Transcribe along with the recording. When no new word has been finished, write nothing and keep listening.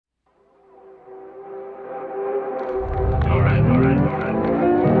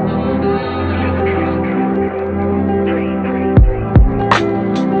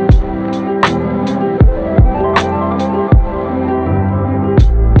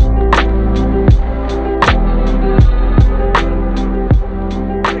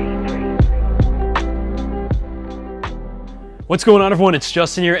What's going on, everyone? It's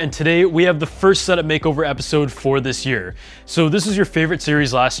Justin here, and today we have the first setup makeover episode for this year. So this is your favorite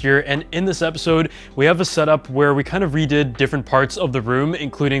series last year, and in this episode we have a setup where we kind of redid different parts of the room,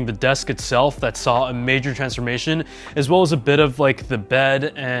 including the desk itself that saw a major transformation, as well as a bit of like the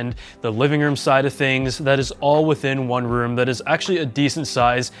bed and the living room side of things. That is all within one room that is actually a decent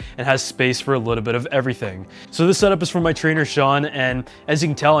size and has space for a little bit of everything. So this setup is from my trainer Sean, and as you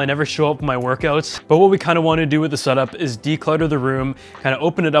can tell, I never show up in my workouts, but what we kind of want to do with the setup is declutter the room, kind of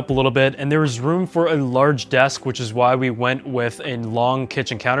open it up a little bit, and there was room for a large desk, which is why we went with a long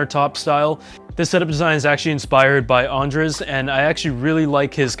kitchen countertop style. This setup design is actually inspired by Andres, and I actually really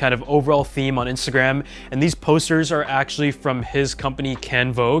like his kind of overall theme on Instagram, and these posters are actually from his company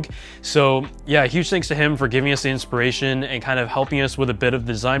Can Vogue. So yeah, huge thanks to him for giving us the inspiration and kind of helping us with a bit of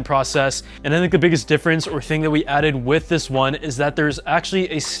the design process. And I think the biggest difference or thing that we added with this one is that there's actually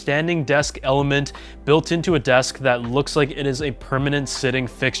a standing desk element built into a desk that looks like it is a permanent sitting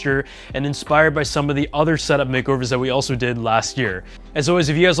fixture, and inspired by some of the other setup makeovers that we also did last year. As always,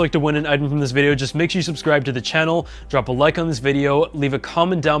 if you guys like to win an item from this video, just make sure you subscribe to the channel, drop a like on this video, leave a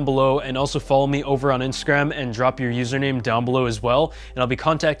comment down below, and also follow me over on Instagram and drop your username down below as well, and I'll be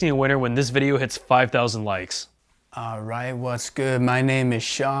contacting a winner when this video hits 5,000 likes. Alright, what's good? My name is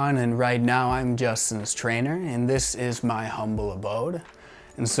Sean, and right now I'm Justin's trainer, and this is my humble abode.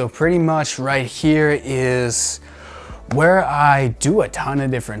 And so pretty much right here is where I do a ton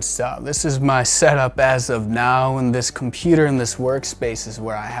of different stuff. This is my setup as of now, and this computer and this workspace is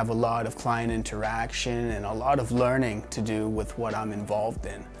where I have a lot of client interaction and a lot of learning to do with what I'm involved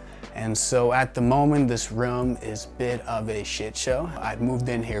in. And so at the moment, this room is a bit of a shit show. I've moved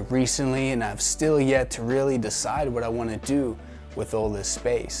in here recently, and I've still yet to really decide what I want to do with all this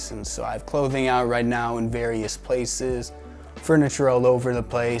space. And so I have clothing out right now in various places, furniture all over the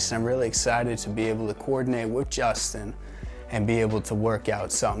place. I'm really excited to be able to coordinate with Justin and be able to work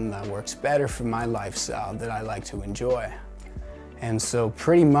out something that works better for my lifestyle that I like to enjoy. And so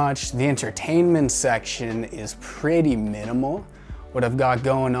pretty much the entertainment section is pretty minimal. What I've got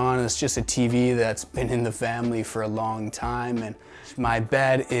going on is just a TV that's been in the family for a long time, and my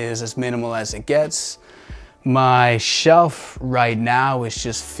bed is as minimal as it gets. My shelf right now is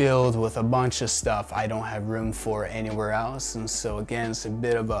just filled with a bunch of stuff I don't have room for anywhere else. And so again, it's a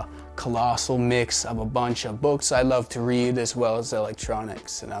bit of a colossal mix of a bunch of books I love to read, as well as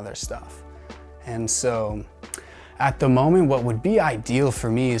electronics and other stuff. And so at the moment, what would be ideal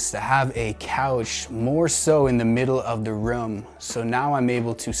for me is to have a couch more so in the middle of the room. So now I'm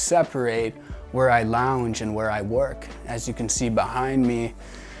able to separate where I lounge and where I work. As you can see behind me,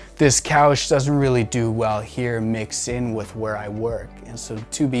 this couch doesn't really do well here mixed in with where I work. And so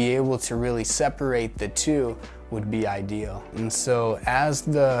to be able to really separate the two would be ideal. And so as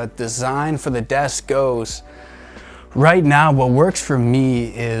the design for the desk goes, right now what works for me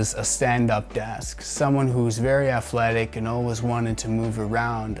is a stand-up desk. Someone who's very athletic and always wanted to move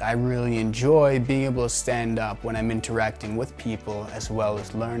around. I really enjoy being able to stand up when I'm interacting with people as well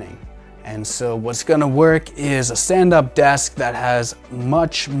as learning. And so what's gonna work is a stand-up desk that has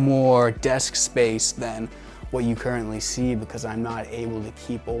much more desk space than what you currently see, because I'm not able to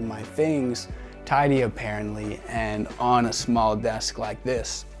keep all my things tidy apparently and on a small desk like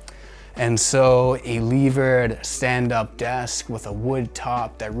this. And so a levered stand-up desk with a wood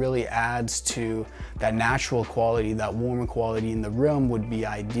top that really adds to that natural quality, that warm quality in the room would be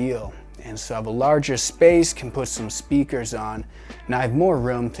ideal. And so I have a larger space, can put some speakers on, and I have more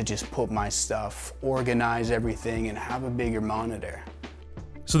room to just put my stuff, organize everything, and have a bigger monitor.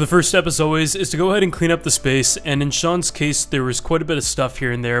 So the first step, as always, is to go ahead and clean up the space, and in Sean's case there was quite a bit of stuff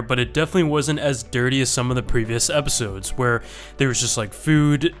here and there, but it definitely wasn't as dirty as some of the previous episodes where there was just like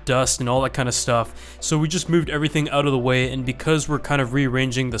food, dust, and all that kind of stuff. So we just moved everything out of the way, and because we're kind of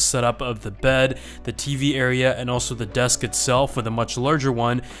rearranging the setup of the bed, the TV area, and also the desk itself with a much larger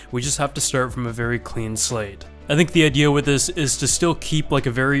one, we just have to start from a very clean slate. I think the idea with this is to still keep like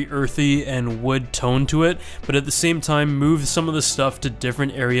a very earthy and wood tone to it, but at the same time move some of the stuff to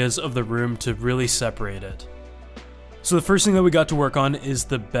different areas of the room to really separate it. So the first thing that we got to work on is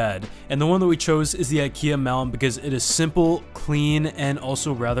the bed, and the one that we chose is the IKEA mount because it is simple, clean, and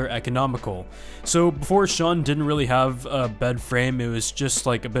also rather economical. So before, Sean didn't really have a bed frame, it was just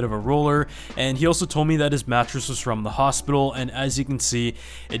like a bit of a roller, and he also told me that his mattress was from the hospital, and as you can see,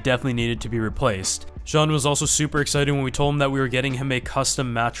 it definitely needed to be replaced. Sean was also super excited when we told him that we were getting him a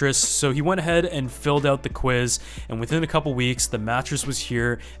custom mattress, so he went ahead and filled out the quiz, and within a couple weeks the mattress was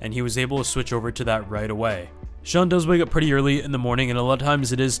here and he was able to switch over to that right away. Sean does wake up pretty early in the morning, and a lot of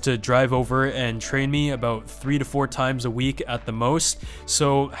times it is to drive over and train me about 3 to 4 times a week at the most,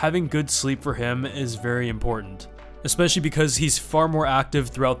 so having good sleep for him is very important. especially because he's far more active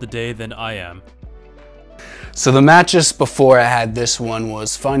throughout the day than I am. So the mattress before I had this one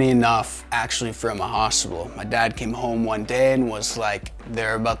was, funny enough, actually from a hospital. My dad came home one day and was like,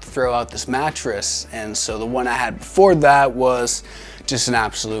 they're about to throw out this mattress. And so the one I had before that was just an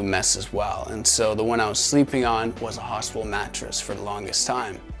absolute mess as well. And so the one I was sleeping on was a hospital mattress for the longest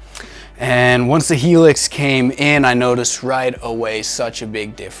time. And once the Helix came in, I noticed right away such a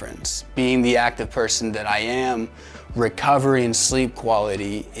big difference. Being the active person that I am, recovery and sleep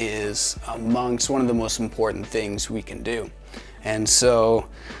quality is amongst one of the most important things we can do. And so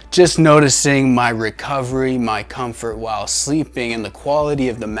just noticing my recovery, my comfort while sleeping, and the quality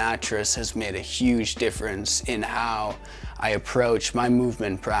of the mattress has made a huge difference in how I approach my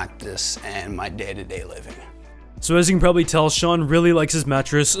movement practice and my day-to-day living. So as you can probably tell, Sean really likes his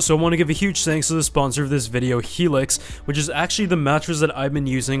mattress, so I want to give a huge thanks to the sponsor of this video, Helix, which is actually the mattress that I've been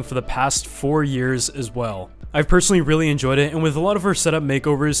using for the past 4 years as well. I've personally really enjoyed it, and with a lot of our setup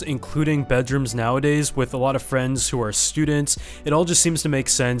makeovers, including bedrooms nowadays, with a lot of friends who are students, it all just seems to make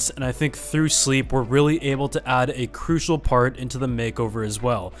sense, and I think through sleep, we're really able to add a crucial part into the makeover as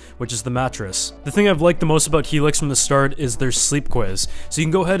well, which is the mattress. The thing I've liked the most about Helix from the start is their sleep quiz. So you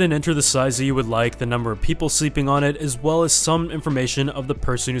can go ahead and enter the size that you would like, the number of people sleeping on it, as well as some information of the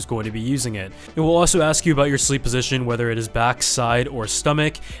person who's going to be using it. It will also ask you about your sleep position, whether it is back, side, or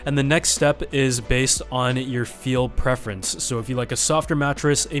stomach, and the next step is based on your feel preference. So if you like a softer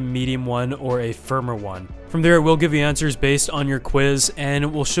mattress, a medium one, or a firmer one. From there, it will give you answers based on your quiz, and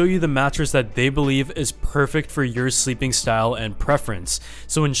it will show you the mattress that they believe is perfect for your sleeping style and preference.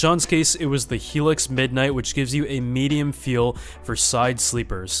 So in Sean's case, it was the Helix Midnight, which gives you a medium feel for side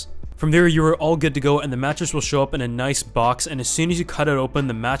sleepers. From there, you are all good to go, and the mattress will show up in a nice box, and as soon as you cut it open,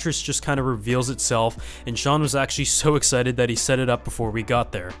 the mattress just kind of reveals itself, and Sean was actually so excited that he set it up before we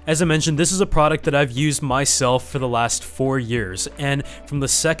got there. As I mentioned, this is a product that I've used myself for the last 4 years, and from the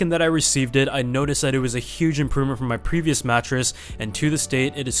second that I received it, I noticed that it was a huge improvement from my previous mattress, and to this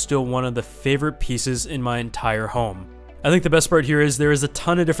date, it is still one of the favorite pieces in my entire home. I think the best part here is there is a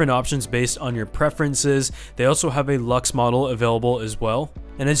ton of different options based on your preferences. They also have a luxe model available as well.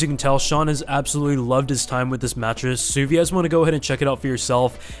 And as you can tell, Sean has absolutely loved his time with this mattress. So if you guys want to go ahead and check it out for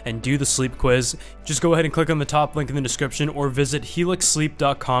yourself and do the sleep quiz, just go ahead and click on the top link in the description or visit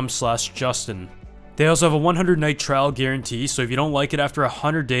helixsleep.com/Justin. They also have a 100-night trial guarantee, so if you don't like it after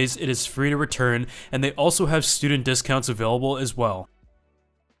 100 days, it is free to return, and they also have student discounts available as well.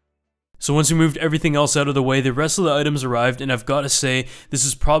 So once we moved everything else out of the way, the rest of the items arrived, and I've got to say, this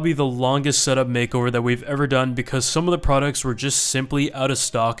is probably the longest setup makeover that we've ever done because some of the products were just simply out of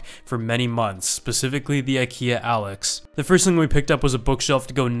stock for many months, specifically the IKEA Alex. The first thing we picked up was a bookshelf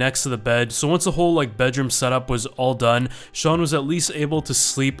to go next to the bed, so once the whole bedroom setup was all done, Sean was at least able to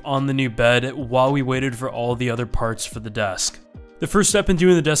sleep on the new bed while we waited for all the other parts for the desk. The first step in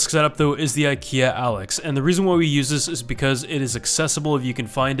doing the desk setup though is the IKEA Alex, and the reason why we use this is because it is accessible if you can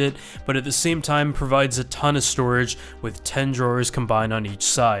find it, but at the same time provides a ton of storage with 10 drawers combined on each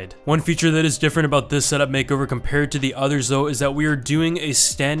side. One feature that is different about this setup makeover compared to the others though is that we are doing a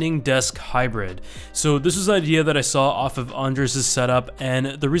standing desk hybrid. So this is the idea that I saw off of Andres' setup,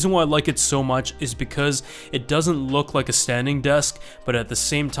 and the reason why I like it so much is because it doesn't look like a standing desk, but at the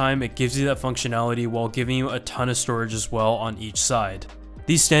same time it gives you that functionality while giving you a ton of storage as well on each side.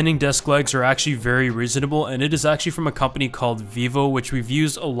 These standing desk legs are actually very reasonable, and it is actually from a company called Vivo, which we've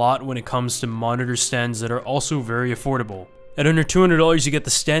used a lot when it comes to monitor stands that are also very affordable. At under $200, you get the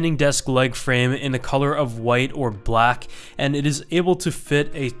standing desk leg frame in the color of white or black, and it is able to fit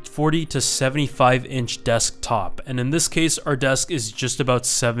a 40 to 75 inch desk top, and in this case our desk is just about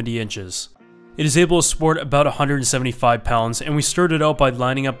 70 inches. It is able to support about 175 pounds, and we started out by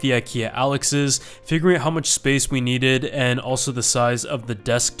lining up the IKEA Alexes, figuring out how much space we needed and also the size of the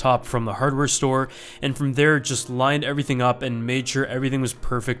desktop from the hardware store, and from there just lined everything up and made sure everything was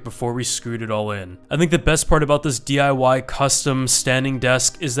perfect before we screwed it all in. I think the best part about this DIY custom standing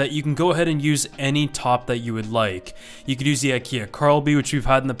desk is that you can go ahead and use any top that you would like. You could use the IKEA Carlby, which we've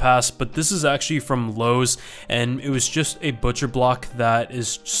had in the past, but this is actually from Lowe's, and it was just a butcher block that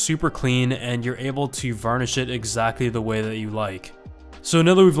is super clean, and you're able to varnish it exactly the way that you like. So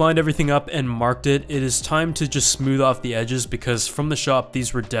now that we've lined everything up and marked it, it is time to just smooth off the edges because from the shop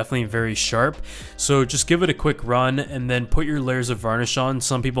these were definitely very sharp. So just give it a quick run and then put your layers of varnish on.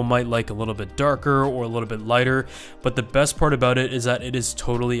 Some people might like a little bit darker or a little bit lighter, but the best part about it is that it is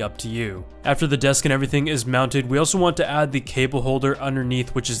totally up to you. After the desk and everything is mounted, we also want to add the cable holder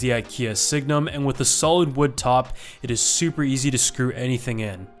underneath, which is the IKEA Signum, and with a solid wood top, it is super easy to screw anything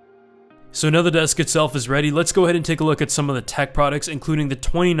in. So now the desk itself is ready, let's go ahead and take a look at some of the tech products, including the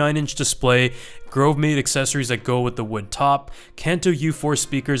 29-inch display, Grove-made accessories that go with the wood top, Kanto U4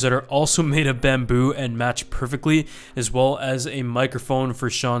 speakers that are also made of bamboo and match perfectly, as well as a microphone for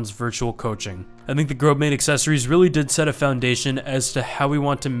Sean's virtual coaching. I think the Grove-made accessories really did set a foundation as to how we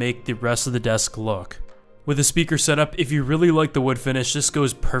want to make the rest of the desk look. With the speaker setup, if you really like the wood finish, this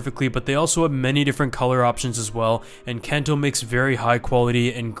goes perfectly, but they also have many different color options as well, and Kanto makes very high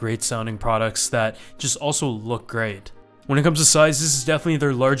quality and great sounding products that just also look great. When it comes to size, this is definitely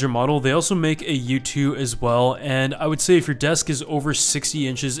their larger model. They also make a U2 as well, and I would say if your desk is over 60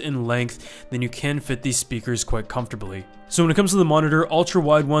 inches in length, then you can fit these speakers quite comfortably. So when it comes to the monitor, ultra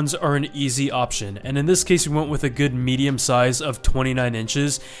wide ones are an easy option, and in this case we went with a good medium size of 29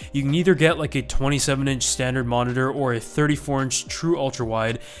 inches. You can either get like a 27-inch standard monitor or a 34-inch true ultra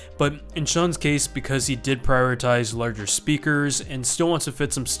wide, but in Sean's case, because he did prioritize larger speakers and still wants to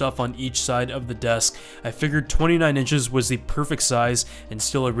fit some stuff on each side of the desk, I figured 29 inches was the perfect size and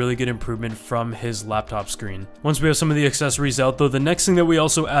still a really good improvement from his laptop screen. Once we have some of the accessories out though, the next thing that we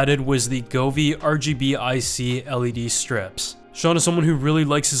also added was the Govee RGB IC LED strip. Sean is someone who really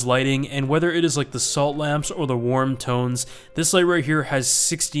likes his lighting, and whether it is like the salt lamps or the warm tones, this light right here has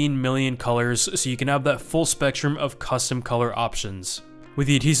 16 million colors, so you can have that full spectrum of custom color options. With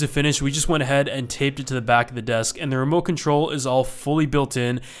the adhesive finish, we just went ahead and taped it to the back of the desk, and the remote control is all fully built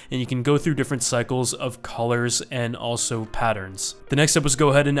in, and you can go through different cycles of colors and also patterns. The next step was go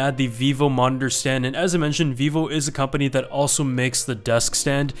ahead and add the Vivo monitor stand, and as I mentioned, Vivo is a company that also makes the desk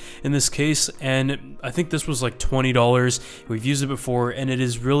stand in this case, and I think this was like $20. We've used it before, and it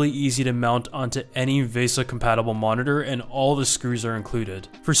is really easy to mount onto any VESA compatible monitor, and all the screws are included.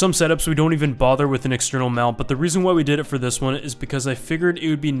 For some setups, we don't even bother with an external mount, but the reason why we did it for this one is because I figured it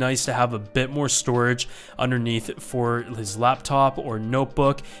would be nice to have a bit more storage underneath for his laptop or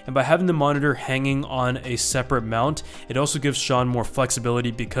notebook, and by having the monitor hanging on a separate mount, it also gives Sean more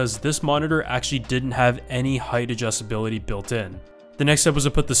flexibility because this monitor actually didn't have any height adjustability built in. The next step was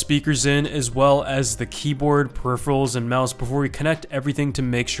to put the speakers in, as well as the keyboard, peripherals, and mouse before we connect everything to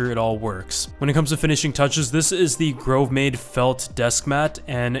make sure it all works. When it comes to finishing touches, this is the Grove-made felt desk mat,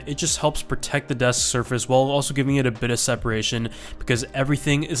 and it just helps protect the desk surface while also giving it a bit of separation because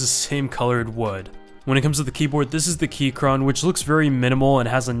everything is the same colored wood. When it comes to the keyboard, this is the Keychron, which looks very minimal and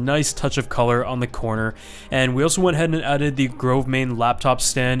has a nice touch of color on the corner. And we also went ahead and added the Grove-made laptop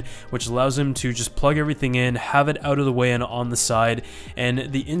stand, which allows him to just plug everything in, have it out of the way and on the side.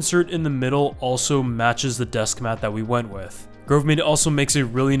 And the insert in the middle also matches the desk mat that we went with. Grove-made also makes a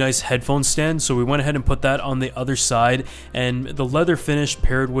really nice headphone stand, so we went ahead and put that on the other side, and the leather finish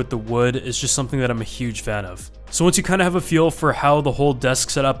paired with the wood is just something that I'm a huge fan of. So once you kind of have a feel for how the whole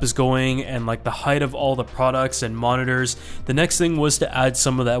desk setup is going and like the height of all the products and monitors, the next thing was to add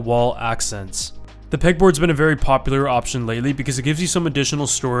some of that wall accents. The pegboard's been a very popular option lately because it gives you some additional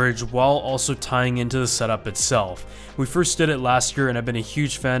storage while also tying into the setup itself. We first did it last year and I've been a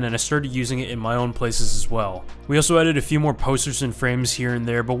huge fan, and I started using it in my own places as well. We also added a few more posters and frames here and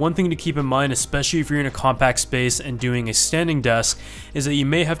there, but one thing to keep in mind, especially if you're in a compact space and doing a standing desk, is that you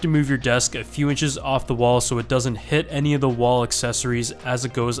may have to move your desk a few inches off the wall so it doesn't hit any of the wall accessories as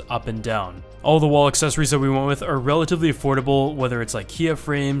it goes up and down. All the wall accessories that we went with are relatively affordable, whether it's IKEA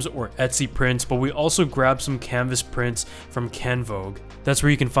frames or Etsy prints, but we also grabbed some canvas prints from Canvogue. That's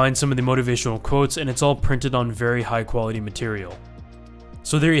where you can find some of the motivational quotes, and it's all printed on very high quality material.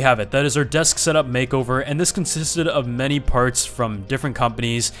 So there you have it, that is our desk setup makeover, and this consisted of many parts from different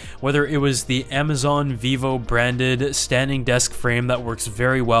companies, whether it was the Amazon Vivo branded standing desk frame that works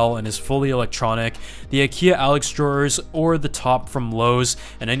very well and is fully electronic, the IKEA Alex drawers, or the top from Lowe's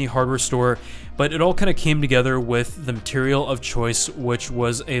and any hardware store, but it all kind of came together with the material of choice, which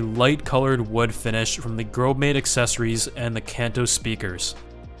was a light colored wood finish from the Grove-made accessories and the Kanto speakers.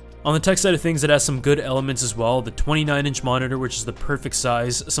 On the tech side of things, it has some good elements as well. The 29-inch monitor, which is the perfect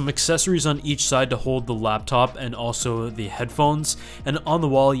size, some accessories on each side to hold the laptop and also the headphones, and on the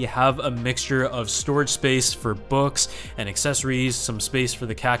wall you have a mixture of storage space for books and accessories, some space for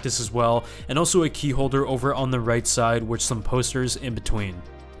the cactus as well, and also a key holder over on the right side with some posters in between.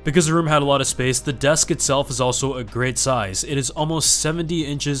 Because the room had a lot of space, the desk itself is also a great size. It is almost 70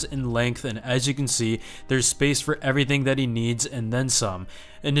 inches in length, and as you can see, there's space for everything that he needs and then some.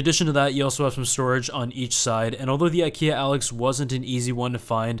 In addition to that, you also have some storage on each side, and although the IKEA Alex wasn't an easy one to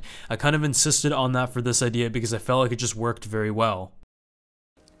find, I kind of insisted on that for this idea because I felt like it just worked very well.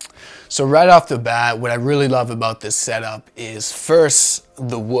 So right off the bat, what I really love about this setup is first,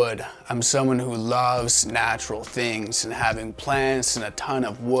 the wood. I'm someone who loves natural things, and having plants and a ton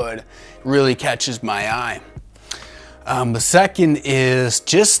of wood really catches my eye. The second is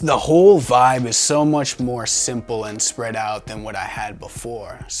just the whole vibe is so much more simple and spread out than what I had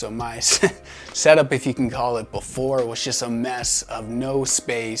before. So my setup, if you can call it before, was just a mess of no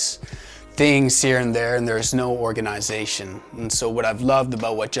space, things here and there, and there's no organization. And so what I've loved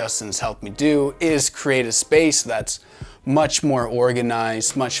about what Justin's helped me do is create a space that's much more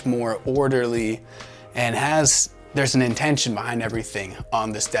organized, much more orderly, and there's an intention behind everything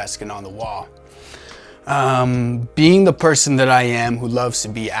on this desk and on the wall. Being the person that I am who loves to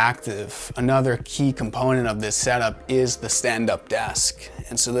be active, another key component of this setup is the stand-up desk.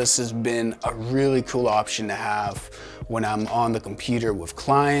 And so this has been a really cool option to have when I'm on the computer with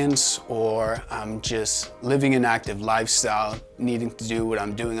clients, or I'm just living an active lifestyle, needing to do what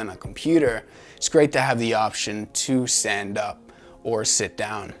I'm doing on a computer. It's great to have the option to stand up or sit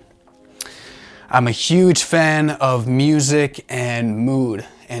down. I'm a huge fan of music and mood.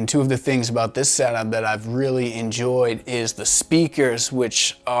 And two of the things about this setup that I've really enjoyed is the speakers,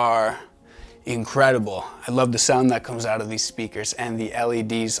 which are incredible. I love the sound that comes out of these speakers, and the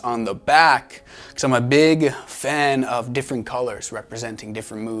LEDs on the back, because I'm a big fan of different colors representing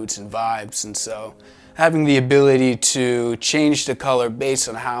different moods and vibes. And so having the ability to change the color based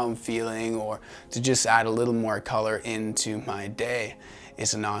on how I'm feeling, or to just add a little more color into my day,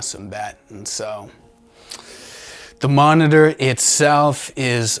 is an awesome bet. And so the monitor itself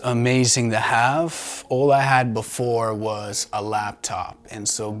is amazing to have. All I had before was a laptop, and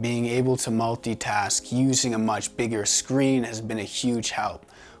so being able to multitask using a much bigger screen has been a huge help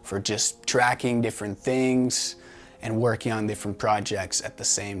for just tracking different things and working on different projects at the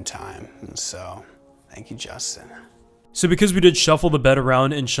same time. And so thank you, Justin. So because we did shuffle the bed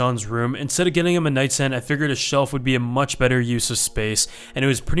around in Sean's room, instead of getting him a nightstand, I figured a shelf would be a much better use of space, and it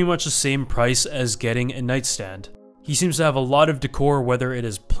was pretty much the same price as getting a nightstand. He seems to have a lot of decor, whether it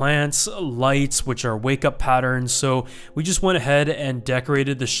is plants, lights, which are wake-up patterns, so we just went ahead and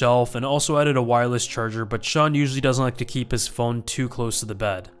decorated the shelf and also added a wireless charger, but Sean usually doesn't like to keep his phone too close to the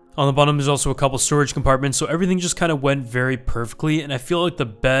bed. On the bottom there's also a couple storage compartments, so everything just kind of went very perfectly, and I feel like the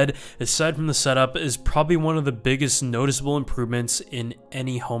bed, aside from the setup, is probably one of the biggest noticeable improvements in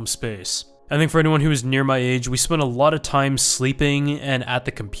any home space. I think for anyone who is near my age, we spend a lot of time sleeping and at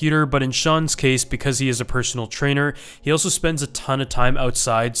the computer, but in Sean's case, because he is a personal trainer, he also spends a ton of time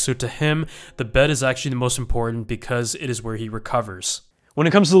outside, so to him, the bed is actually the most important because it is where he recovers. When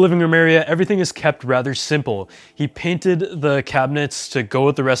it comes to the living room area, everything is kept rather simple. He painted the cabinets to go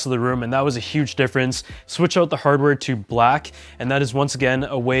with the rest of the room, and that was a huge difference. Switch out the hardware to black, and that is once again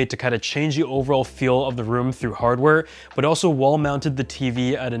a way to kind of change the overall feel of the room through hardware, but also wall mounted the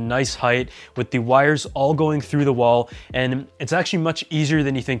TV at a nice height with the wires all going through the wall, and it's actually much easier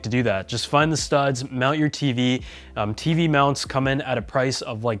than you think to do that. Just find the studs, mount your TV. TV mounts come in at a price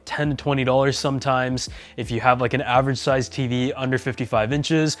of like $10 to $20 sometimes if you have like an average size TV under 55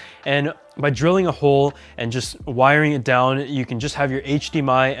 inches, and by drilling a hole and just wiring it down, you can just have your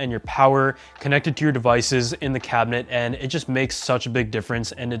HDMI and your power connected to your devices in the cabinet, and it just makes such a big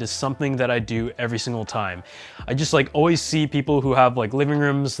difference, and it is something that I do every single time. I just like always see people who have like living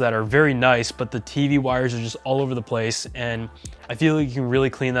rooms that are very nice, but the TV wires are just all over the place, and I feel like you can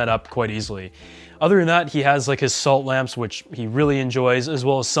really clean that up quite easily. Other than that, he has like his salt lamps, which he really enjoys, as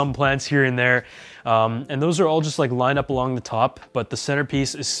well as some plants here and there. And those are all just like lined up along the top, but the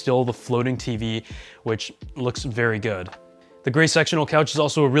centerpiece is still the floating TV, which looks very good. The gray sectional couch is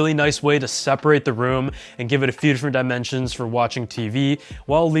also a really nice way to separate the room and give it a few different dimensions for watching TV,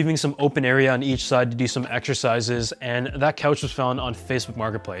 while leaving some open area on each side to do some exercises. And that couch was found on Facebook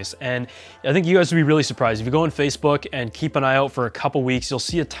Marketplace. And I think you guys would be really surprised. If you go on Facebook and keep an eye out for a couple weeks, you'll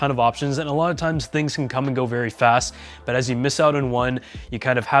see a ton of options. And a lot of times things can come and go very fast, but as you miss out on one, you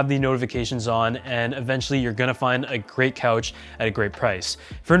kind of have the notifications on, and eventually you're gonna find a great couch at a great price.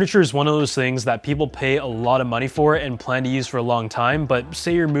 Furniture is one of those things that people pay a lot of money for and plan to use for a long time, but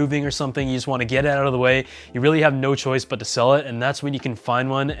say you're moving or something, you just want to get it out of the way, you really have no choice but to sell it, and that's when you can find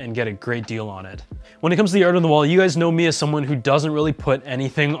one and get a great deal on it. When it comes to the art on the wall, you guys know me as someone who doesn't really put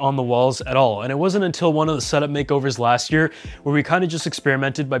anything on the walls at all, and it wasn't until one of the setup makeovers last year where we kind of just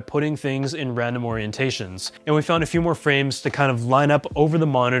experimented by putting things in random orientations, and we found a few more frames to kind of line up over the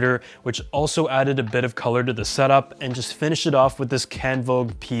monitor, which also added a bit of color to the setup, and just finished it off with this Can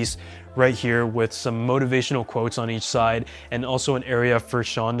Vogue piece right here with some motivational quotes on each side, and also an area for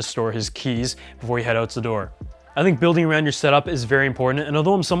Sean to store his keys before he head out the door. I think building around your setup is very important, and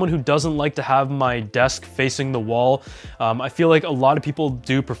although I'm someone who doesn't like to have my desk facing the wall, I feel like a lot of people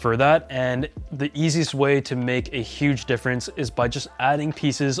do prefer that, and the easiest way to make a huge difference is by just adding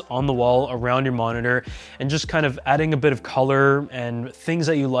pieces on the wall around your monitor and just kind of adding a bit of color and things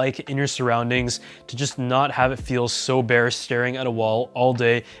that you like in your surroundings to just not have it feel so bare staring at a wall all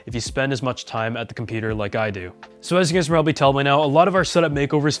day if you spend as much time at the computer like I do. So as you guys can probably tell by now, a lot of our setup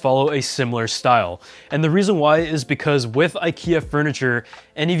makeovers follow a similar style. And the reason why is because with IKEA furniture,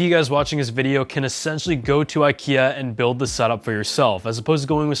 any of you guys watching this video can essentially go to IKEA and build the setup for yourself, as opposed to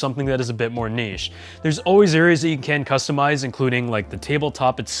going with something that is a bit more niche. There's always areas that you can customize, including like the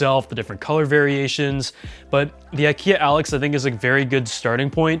tabletop itself, the different color variations, but the IKEA Alex I think is a very good starting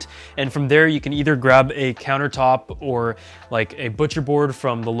point. And from there you can either grab a countertop or like a butcher board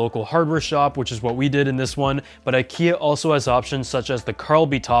from the local hardware shop, which is what we did in this one. But IKEA also has options such as the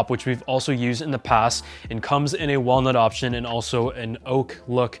Carlby top, which we've also used in the past and comes in a walnut option and also an oak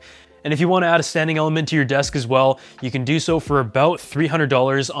look. And if you want to add a standing element to your desk as well, you can do so for about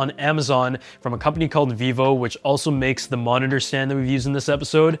 $300 on Amazon from a company called Vivo, which also makes the monitor stand that we've used in this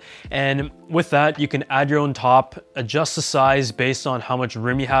episode. And with that, you can add your own top, adjust the size based on how much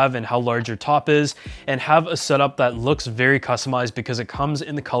room you have and how large your top is, and have a setup that looks very customized because it comes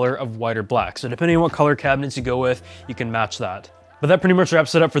in the color of white or black. So depending on what color cabinets you go with, you can match that. But that pretty much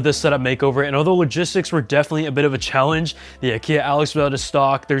wraps it up for this setup makeover, and although logistics were definitely a bit of a challenge, the IKEA Alex was out of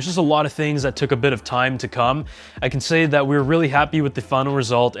stock, there's just a lot of things that took a bit of time to come. I can say that we were really happy with the final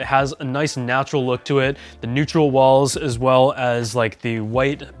result. It has a nice natural look to it, the neutral walls as well as like the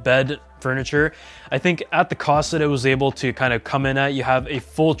white bed furniture. I think at the cost that it was able to kind of come in at, you have a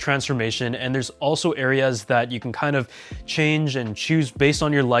full transformation, and there's also areas that you can kind of change and choose based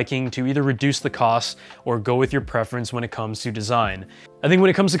on your liking to either reduce the cost or go with your preference when it comes to design. I think when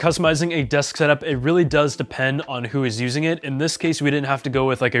it comes to customizing a desk setup, it really does depend on who is using it. In this case, we didn't have to go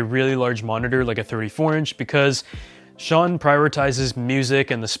with like a really large monitor, like a 34-inch, because Sean prioritizes music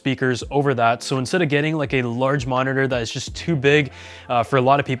and the speakers over that. So instead of getting like a large monitor that is just too big for a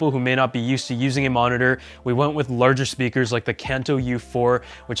lot of people who may not be used to using a monitor, we went with larger speakers like the Kanto U4,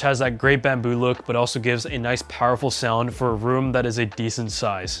 which has that great bamboo look, but also gives a nice powerful sound for a room that is a decent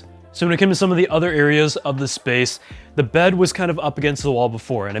size. So when it came to some of the other areas of the space, the bed was kind of up against the wall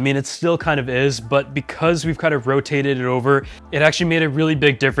before, and I mean, it still kind of is, but because we've kind of rotated it over, it actually made a really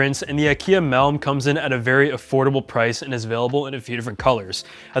big difference, and the IKEA Malm comes in at a very affordable price and is available in a few different colors.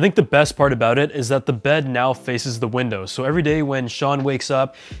 I think the best part about it is that the bed now faces the window, so every day when Sean wakes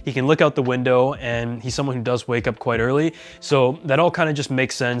up, he can look out the window, and he's someone who does wake up quite early, so that all kind of just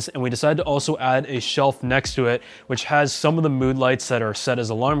makes sense, and we decided to also add a shelf next to it, which has some of the mood lights that are set as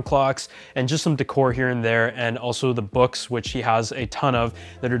alarm clocks, and just some decor here and there, and also the books, which he has a ton of,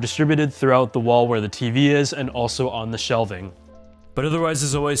 that are distributed throughout the wall where the TV is and also on the shelving. But otherwise,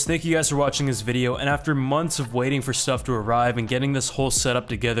 as always, thank you guys for watching this video, and after months of waiting for stuff to arrive and getting this whole setup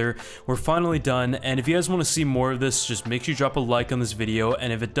together, we're finally done. And if you guys want to see more of this, just make sure you drop a like on this video,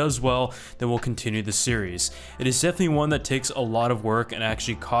 and if it does well, then we'll continue the series. It is definitely one that takes a lot of work and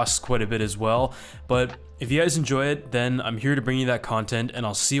actually costs quite a bit as well, but if you guys enjoy it, then I'm here to bring you that content, and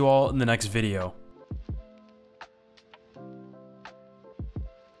I'll see you all in the next video.